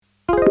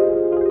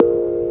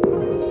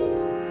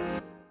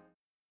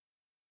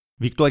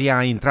Victoria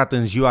a intrat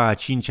în ziua a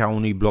 5-a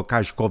unui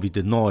blocaj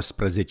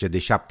COVID-19 de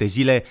 7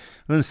 zile,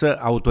 însă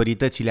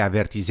autoritățile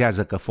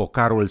avertizează că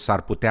focarul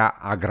s-ar putea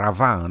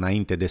agrava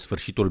înainte de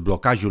sfârșitul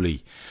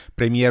blocajului.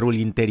 Premierul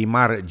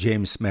interimar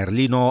James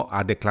Merlino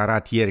a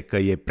declarat ieri că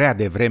e prea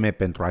devreme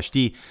pentru a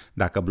ști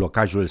dacă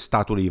blocajul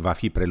statului va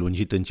fi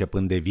prelungit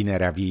începând de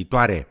vinerea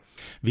viitoare.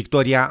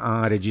 Victoria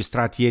a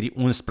înregistrat ieri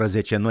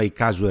 11 noi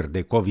cazuri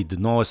de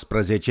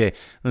COVID-19,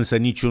 însă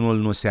niciunul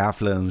nu se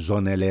află în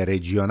zonele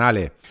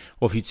regionale.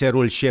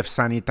 Ofițerul șef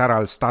sanitar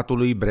al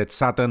statului, Brett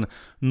Sutton,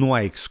 nu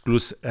a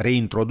exclus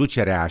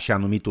reintroducerea așa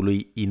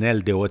numitului inel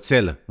de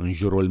oțel în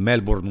jurul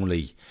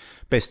Melbourne-ului.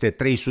 Peste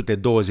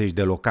 320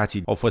 de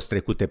locații au fost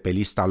trecute pe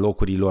lista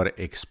locurilor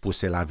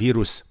expuse la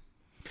virus.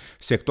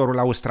 Sectorul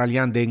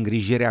australian de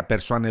îngrijire a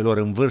persoanelor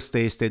în vârstă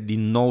este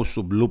din nou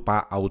sub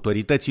lupa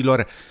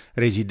autorităților,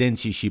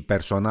 rezidenții și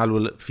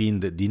personalul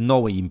fiind din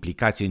nou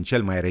implicați în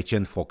cel mai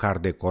recent focar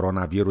de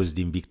coronavirus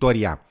din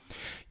Victoria.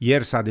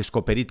 Ieri s-a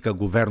descoperit că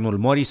guvernul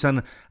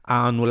Morrison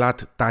a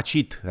anulat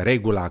tacit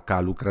regula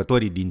ca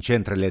lucrătorii din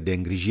centrele de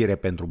îngrijire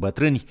pentru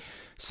bătrâni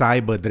să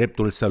aibă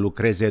dreptul să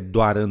lucreze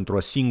doar într-o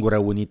singură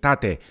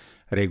unitate,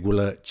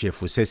 regulă ce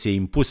fusese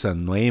impusă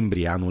în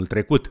noiembrie anul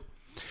trecut.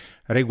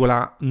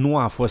 Regula nu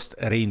a fost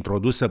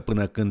reintrodusă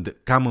până când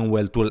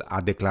Commonwealth-ul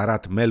a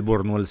declarat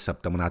Melbourne-ul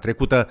săptămâna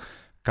trecută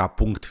ca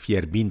punct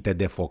fierbinte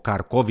de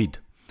focar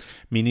COVID.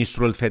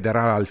 Ministrul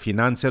federal al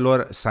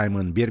finanțelor,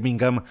 Simon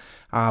Birmingham,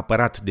 a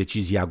apărat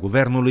decizia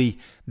guvernului,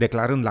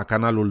 declarând la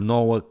Canalul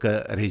 9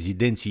 că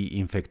rezidenții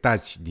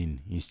infectați din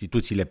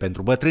instituțiile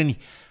pentru bătrâni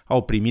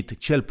au primit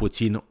cel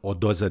puțin o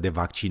doză de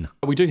vaccin.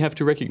 We do have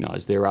to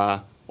recognize there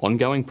are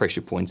ongoing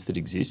pressure points that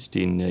exist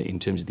in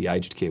terms of the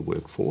aged care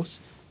workforce.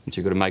 And so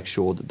you've got to make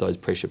sure that those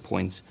pressure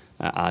points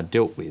are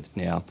dealt with.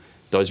 Now,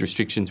 those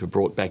restrictions were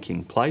brought back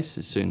in place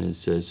as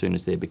soon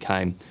as there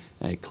became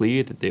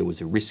clear that there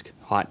was a risk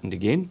heightened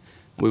again.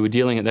 We were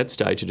dealing at that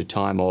stage at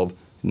a time of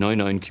no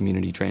known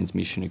community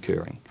transmission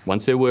occurring.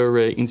 Once there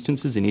were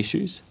instances and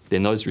issues,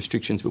 then those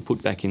restrictions were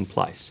put back in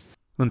place.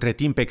 Între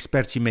timp,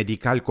 experții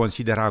medicali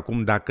consideră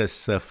acum dacă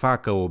să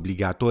facă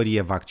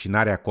obligatorie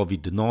vaccinarea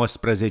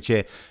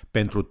COVID-19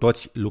 pentru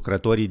toți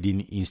lucrătorii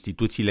din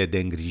instituțiile de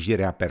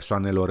îngrijire a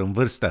persoanelor în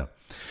vârstă.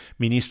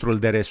 Ministrul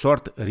de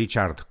resort,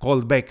 Richard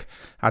Colbeck,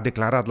 a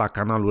declarat la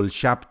Canalul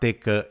 7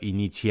 că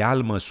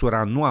inițial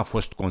măsura nu a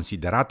fost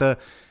considerată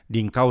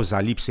din cauza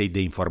lipsei de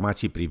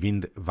informații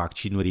privind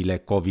vaccinurile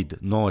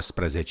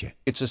COVID-19.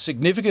 It's a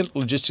significant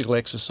logistical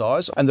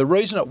exercise, and the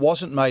reason it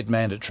wasn't made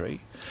mandatory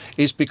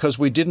is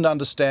because we didn't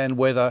understand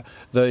whether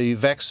the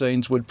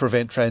vaccines would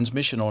prevent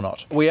transmission or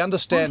not. We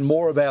understand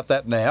more about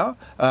that now.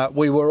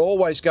 We were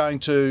always going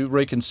to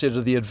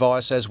reconsider the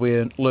advice as we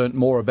learnt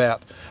more about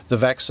the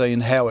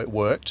vaccine, how it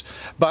worked.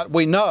 But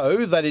we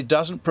know that it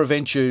doesn't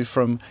prevent you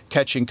from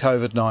catching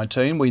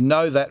COVID-19. We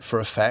know that for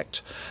a fact.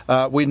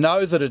 We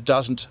know that it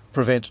doesn't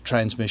prevent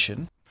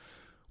transmission.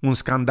 Un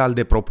scandal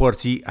de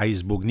proporții a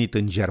izbucnit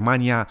în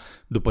Germania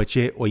după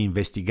ce o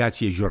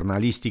investigație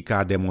jurnalistică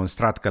a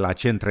demonstrat că la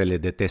centrele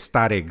de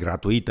testare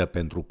gratuită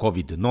pentru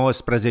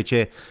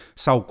COVID-19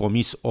 s-au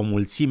comis o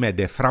mulțime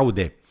de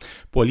fraude.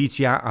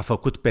 Poliția a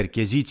făcut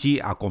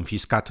percheziții, a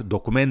confiscat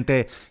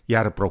documente,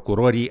 iar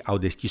procurorii au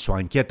deschis o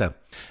anchetă.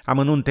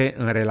 Amănunte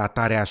în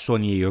relatarea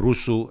Soniei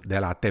Rusu de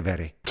la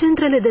TVR.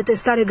 Centrele de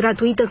testare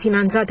gratuită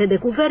finanțate de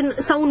guvern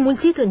s-au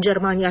înmulțit în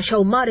Germania și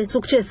au mare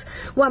succes.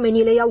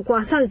 Oamenii le iau cu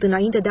asalt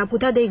înainte de a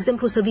putea, de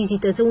exemplu, să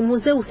viziteze un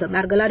muzeu, să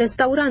meargă la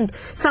restaurant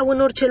sau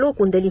în orice loc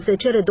unde li se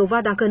cere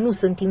dovada că nu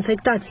sunt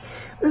infectați.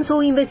 Însă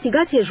o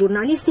investigație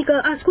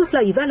jurnalistică a scos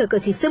la iveală că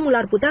sistemul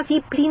ar putea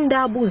fi plin de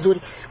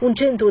abuzuri. Un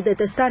centru de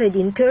testare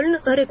din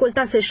Köln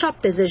recoltase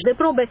 70 de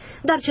probe,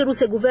 dar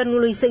ceruse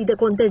guvernului să-i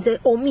deconteze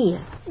 1000.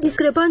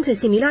 Discrepanțe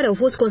similare au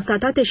fost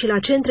constatate și la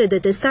centre de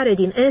testare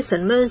din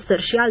Essen, Münster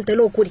și alte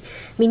locuri.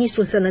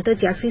 Ministrul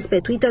Sănătății a scris pe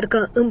Twitter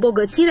că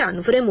îmbogățirea în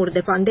vremuri de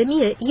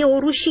pandemie e o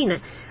rușine.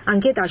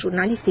 Ancheta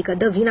jurnalistică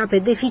dă vina pe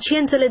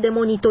deficiențele de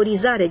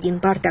monitorizare din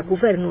partea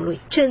guvernului.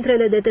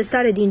 Centrele de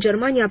testare din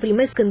Germania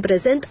primesc în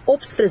prezent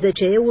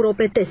 18 euro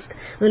pe test.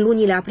 În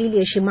lunile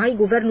aprilie și mai,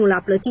 guvernul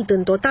a plătit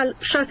în total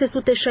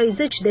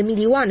 660 de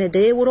milioane de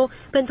euro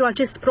pentru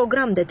acest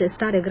program de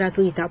testare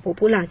gratuită a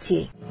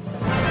populației.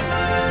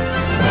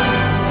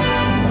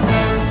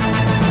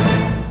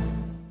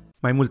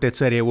 Mai multe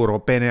țări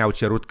europene au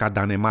cerut ca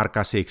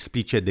Danemarca să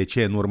explice de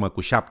ce în urmă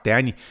cu 7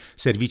 ani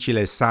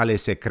serviciile sale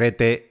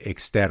secrete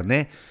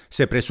externe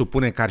se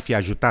presupune că ar fi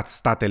ajutat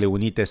Statele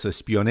Unite să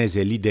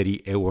spioneze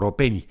liderii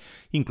europeni,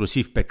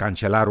 inclusiv pe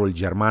cancelarul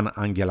german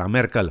Angela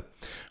Merkel.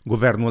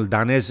 Guvernul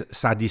danez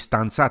s-a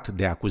distanțat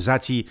de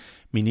acuzații,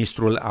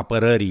 ministrul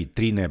apărării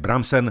Trine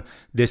Bramsen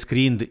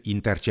descriind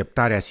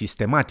interceptarea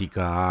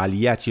sistematică a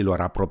aliaților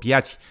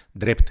apropiați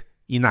drept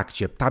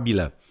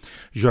inacceptabilă.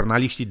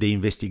 Jurnaliștii de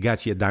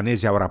investigație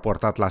danezi au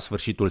raportat la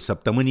sfârșitul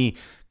săptămânii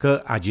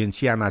că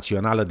Agenția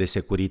Națională de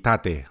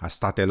Securitate a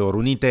Statelor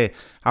Unite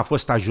a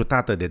fost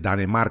ajutată de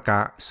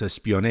Danemarca să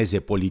spioneze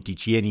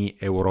politicienii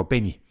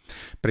europeni.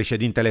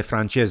 Președintele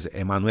francez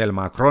Emmanuel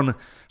Macron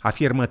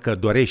afirmă că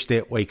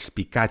dorește o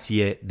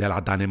explicație de la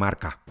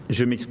Danemarca.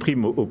 Je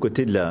m'exprime aux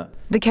côtés de la...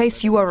 The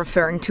case you are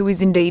referring to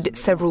is indeed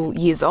several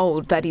years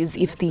old, that is,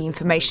 if the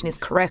information is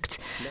correct.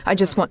 I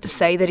just want to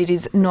say that it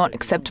is not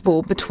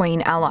acceptable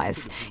between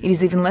allies. It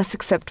is even less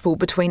acceptable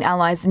between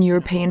allies and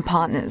European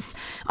partners.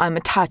 I'm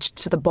attached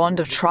to the bond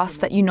of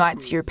trust that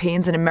unites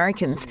Europeans and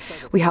Americans.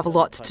 We have a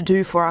lot to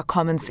do for our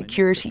common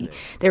security.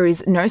 There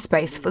is no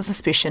space for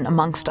suspicion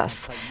amongst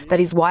us. That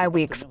is why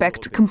we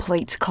expect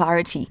complete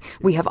clarity.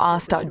 We have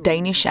asked our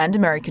Danish and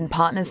American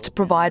partners to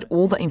provide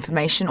all the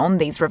information on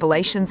these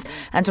revelations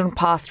and on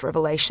past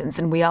revelations,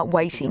 and we are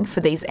waiting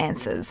for these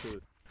answers.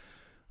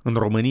 În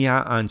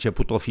România a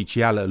început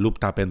oficial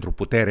lupta pentru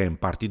putere în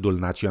Partidul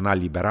Național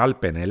Liberal,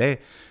 PNL,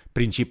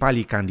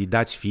 principalii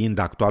candidați fiind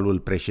actualul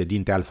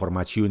președinte al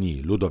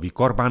formațiunii Ludovic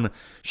Orban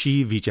și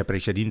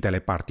vicepreședintele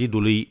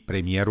partidului,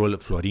 premierul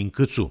Florin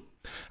Câțu.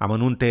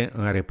 Amănunte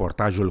în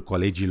reportajul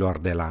colegilor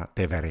de la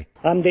TVR.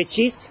 Am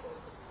decis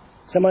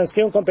să mă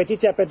înscriu în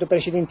competiția pentru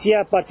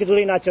președinția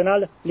Partidului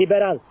Național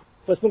Liberal.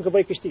 Vă spun că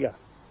voi câștiga.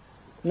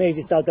 Nu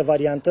există altă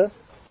variantă.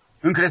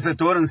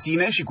 Încrezător în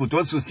sine și cu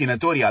toți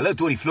susținătorii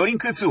alături, Florin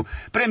Câțu,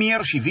 premier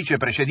și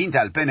vicepreședinte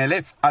al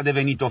PNL, a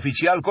devenit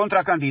oficial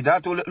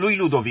contracandidatul lui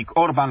Ludovic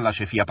Orban la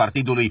șefia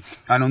partidului.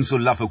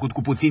 Anunțul l-a făcut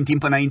cu puțin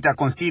timp înaintea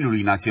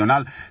Consiliului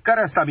Național,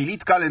 care a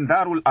stabilit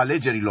calendarul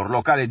alegerilor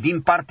locale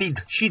din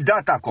partid și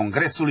data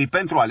congresului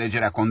pentru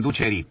alegerea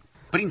conducerii.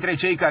 Printre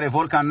cei care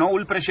vor ca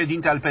noul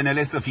președinte al PNL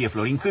să fie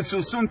Florin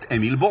Câțu sunt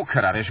Emil Boc,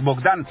 Rareș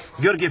Bogdan,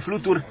 Gheorghe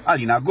Flutur,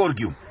 Alina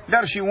Gorghiu,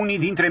 dar și unii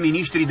dintre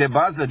miniștrii de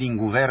bază din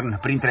guvern,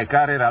 printre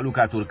care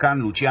Raluca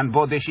Turcan, Lucian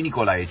Bode și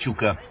Nicolae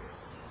Ciucă.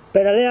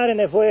 PNL are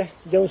nevoie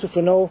de un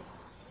suflu nou.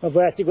 Mă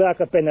voi asigura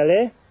că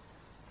PNL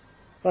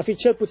va fi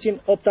cel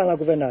puțin 8 ani la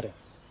guvernare.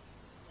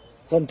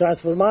 Vom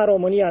transforma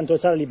România într-o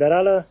țară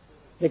liberală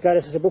de care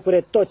să se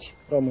bucure toți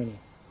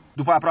românii.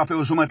 După aproape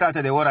o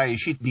jumătate de oră a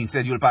ieșit din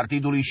sediul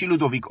partidului și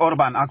Ludovic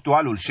Orban,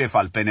 actualul șef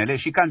al PNL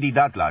și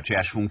candidat la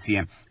aceeași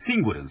funcție.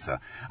 Singur însă,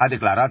 a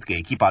declarat că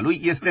echipa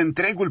lui este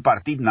întregul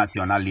Partid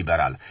Național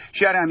Liberal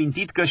și a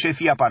reamintit că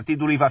șefia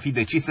partidului va fi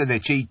decisă de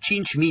cei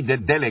 5.000 de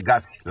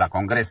delegați la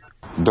Congres.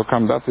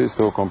 Deocamdată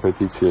este o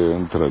competiție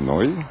între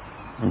noi,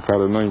 în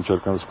care noi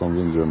încercăm să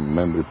convingem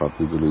membrii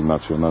Partidului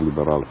Național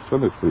Liberal să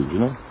ne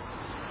sprijine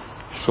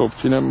și să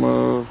obținem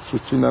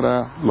susținerea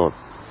lor.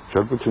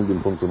 Cel puțin din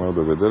punctul meu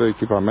de vedere,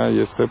 echipa mea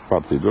este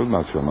Partidul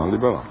Național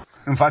Liberal.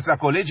 În fața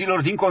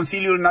colegilor din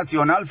Consiliul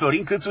Național,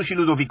 Florin Câțu și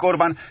Ludovic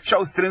Orban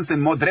și-au strâns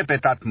în mod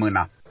repetat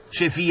mâna.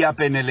 Șefia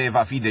PNL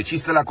va fi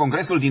decisă la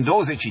Congresul din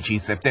 25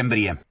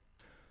 septembrie.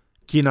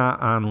 China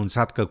a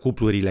anunțat că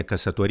cuplurile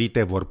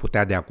căsătorite vor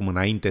putea de acum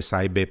înainte să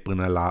aibă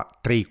până la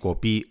 3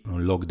 copii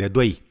în loc de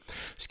 2.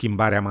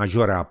 Schimbarea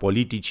majoră a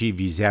politicii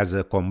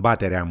vizează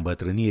combaterea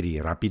îmbătrânirii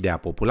rapide a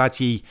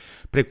populației,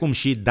 precum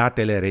și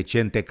datele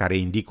recente care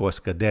indică o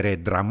scădere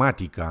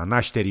dramatică a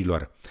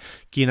nașterilor.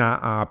 China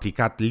a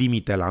aplicat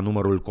limite la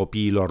numărul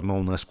copiilor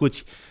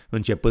nou-născuți,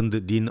 începând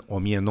din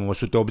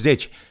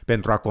 1980,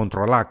 pentru a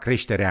controla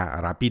creșterea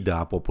rapidă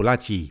a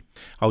populației.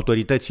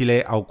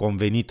 Autoritățile au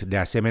convenit de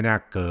asemenea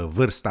că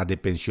vârsta de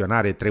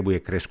pensionare trebuie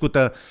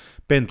crescută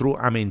pentru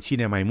a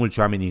menține mai mulți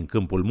oameni în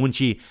câmpul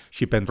muncii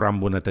și pentru a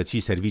îmbunătăți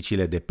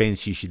serviciile de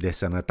pensii și de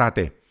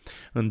sănătate.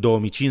 În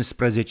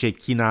 2015,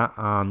 China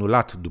a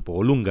anulat, după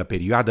o lungă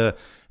perioadă,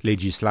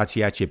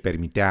 legislația ce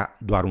permitea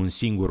doar un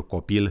singur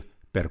copil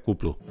per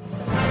cuplu.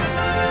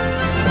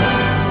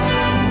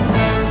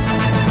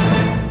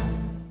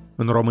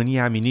 În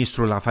România,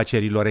 ministrul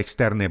afacerilor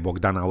externe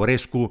Bogdan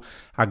Aurescu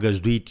a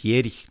găzduit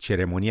ieri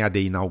ceremonia de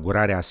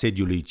inaugurare a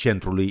sediului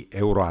Centrului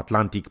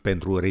Euro-Atlantic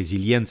pentru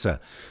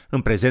Reziliență,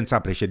 în prezența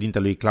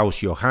președintelui Klaus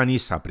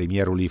Iohannis, a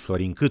premierului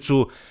Florin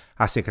Câțu,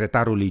 a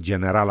secretarului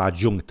general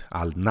adjunct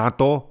al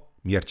NATO,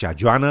 Mircea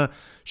Joană,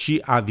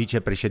 și a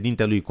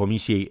vicepreședintelui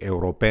Comisiei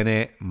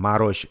Europene,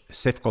 Maroš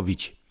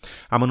Šefčovič.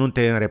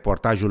 Amănunte în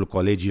reportajul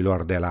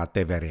colegilor de la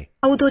TVR.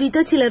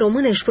 Autoritățile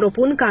române își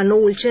propun ca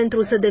noul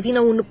centru să devină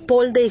un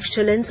pol de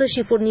excelență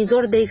și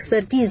furnizor de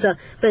expertiză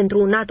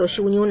pentru NATO și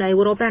Uniunea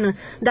Europeană,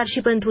 dar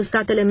și pentru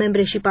statele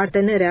membre și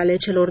partenere ale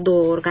celor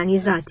două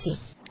organizații.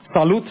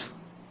 Salut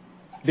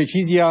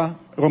decizia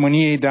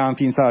României de a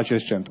înființa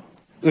acest centru.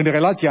 În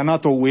relația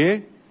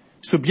NATO-UE,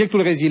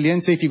 subiectul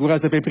rezilienței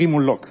figurează pe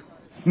primul loc.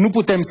 Nu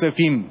putem să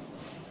fim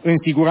în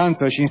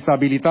siguranță și în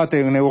stabilitate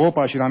în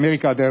Europa și în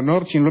America de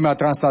Nord și în lumea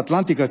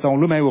transatlantică sau în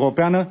lumea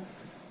europeană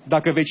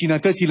dacă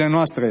vecinătățile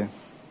noastre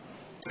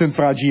sunt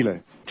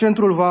fragile.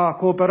 Centrul va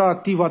coopera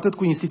activ atât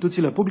cu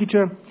instituțiile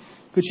publice,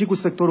 cât și cu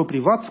sectorul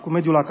privat, cu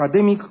mediul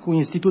academic, cu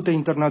institute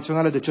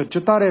internaționale de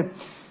cercetare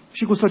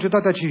și cu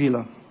societatea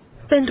civilă.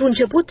 Pentru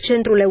început,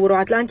 Centrul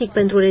Euro-Atlantic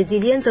pentru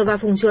Reziliență va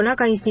funcționa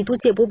ca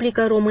instituție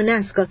publică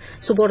românească,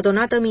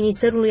 subordonată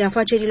Ministerului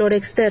Afacerilor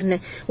Externe,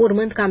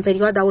 urmând ca în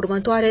perioada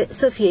următoare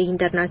să fie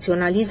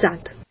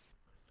internaționalizat.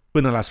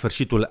 Până la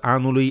sfârșitul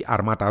anului,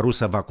 armata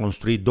rusă va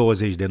construi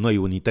 20 de noi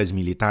unități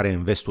militare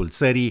în vestul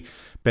țării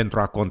pentru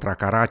a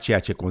contracara ceea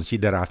ce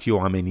consideră a fi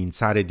o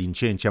amenințare din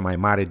ce în ce mai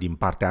mare din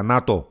partea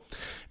NATO.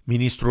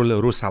 Ministrul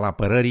rus al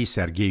apărării,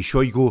 Sergei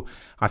Shoigu,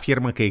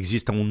 afirmă că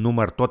există un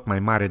număr tot mai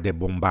mare de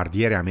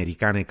bombardiere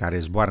americane care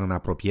zboară în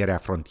apropierea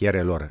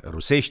frontierelor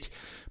rusești,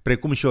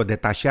 precum și o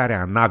detașare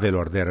a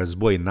navelor de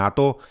război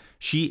NATO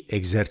și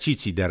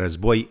exerciții de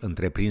război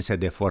întreprinse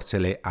de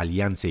forțele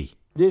alianței.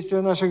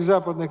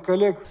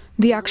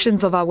 The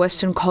actions of our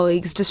Western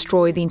colleagues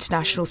destroy the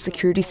international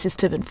security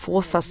system and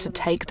force us to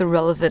take the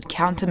relevant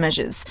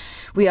countermeasures.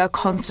 We are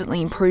constantly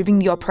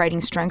improving the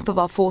operating strength of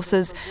our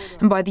forces,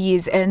 and by the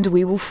year's end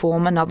we will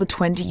form another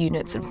 20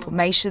 units and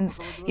formations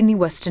in the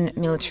Western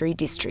Military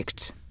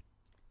District.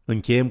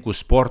 Încheiem cu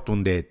sport,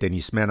 unde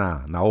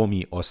tenismena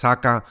Naomi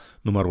Osaka,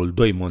 numărul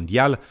 2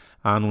 mondial,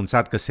 a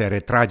anunțat că se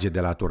retrage de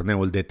la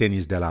turneul de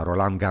tenis de la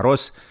Roland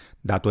Garros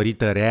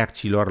datorită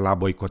reacțiilor la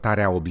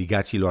boicotarea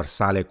obligațiilor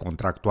sale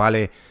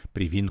contractuale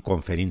privind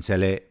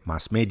conferințele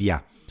mass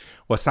media.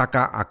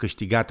 Osaka a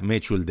câștigat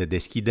meciul de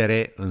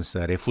deschidere, însă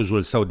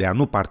refuzul său de a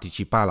nu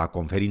participa la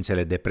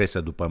conferințele de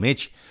presă după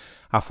meci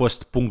a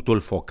fost punctul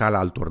focal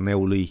al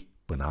turneului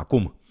până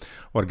acum.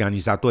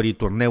 Organizatorii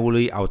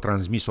turneului au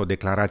transmis o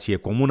declarație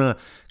comună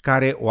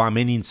care o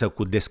amenință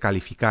cu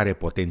descalificare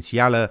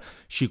potențială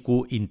și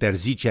cu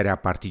interzicerea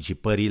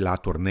participării la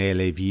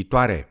turneele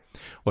viitoare.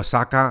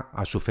 Osaka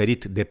a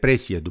suferit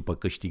depresie după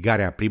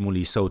câștigarea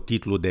primului său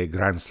titlu de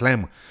Grand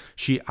Slam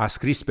și a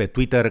scris pe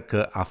Twitter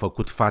că a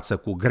făcut față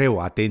cu greu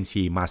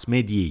atenției mass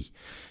mediei.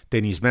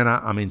 Tenismena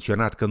a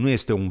menționat că nu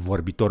este un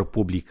vorbitor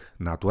public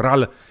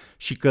natural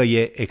și că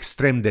e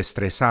extrem de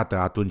stresată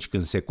atunci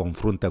când se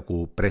confruntă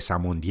cu presa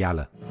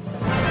mondială.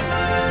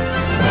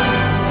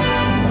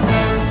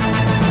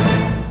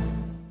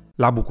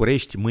 La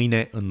București,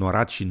 mâine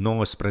înnorat și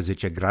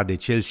 19 grade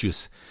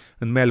Celsius.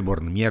 În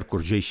Melbourne,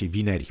 miercuri, joi și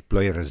vineri,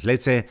 ploi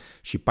răzlețe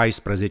și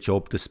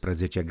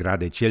 14-18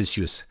 grade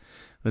Celsius.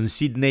 În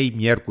Sydney,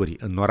 miercuri,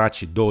 înnorat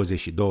și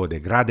 22 de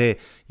grade,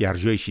 iar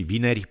joi și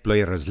vineri,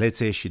 ploi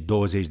răzlețe și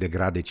 20 de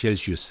grade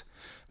Celsius.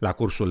 La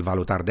cursul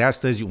valutar de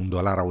astăzi, $1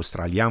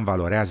 australian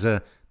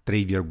valorează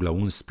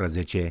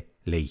 3,11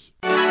 lei.